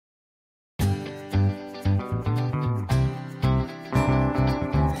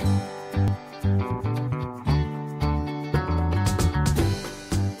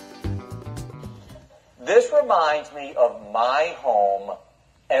reminds me of my home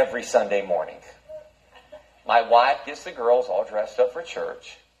every Sunday morning. My wife gets the girls all dressed up for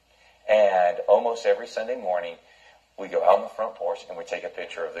church, and almost every Sunday morning, we go out on the front porch and we take a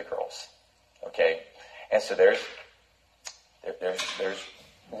picture of the girls. Okay? And so there's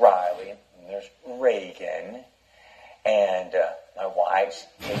Riley, and there's Reagan, and my wife's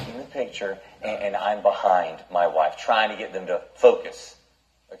taking the picture, and I'm behind my wife, trying to get them to focus.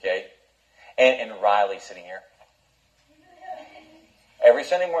 Okay? And Riley's sitting here. Every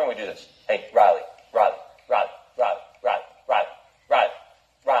Sunday morning we do this. Hey, Riley.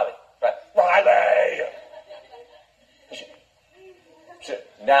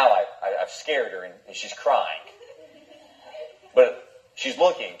 Now I've scared her and she's crying. But she's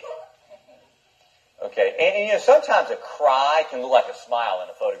looking. Okay, and you know, sometimes a cry can look like a smile in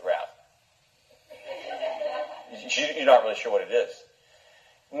a photograph. You're not really sure what it is.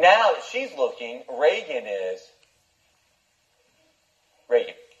 Now that she's looking, Reagan is...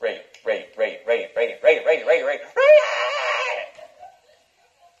 Reagan.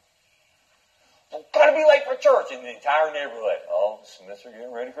 I'm gonna be late for church in the entire neighborhood. Oh, the Smiths are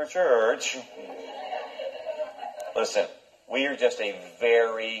getting ready for church. Listen, we are just a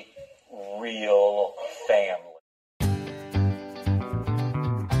very real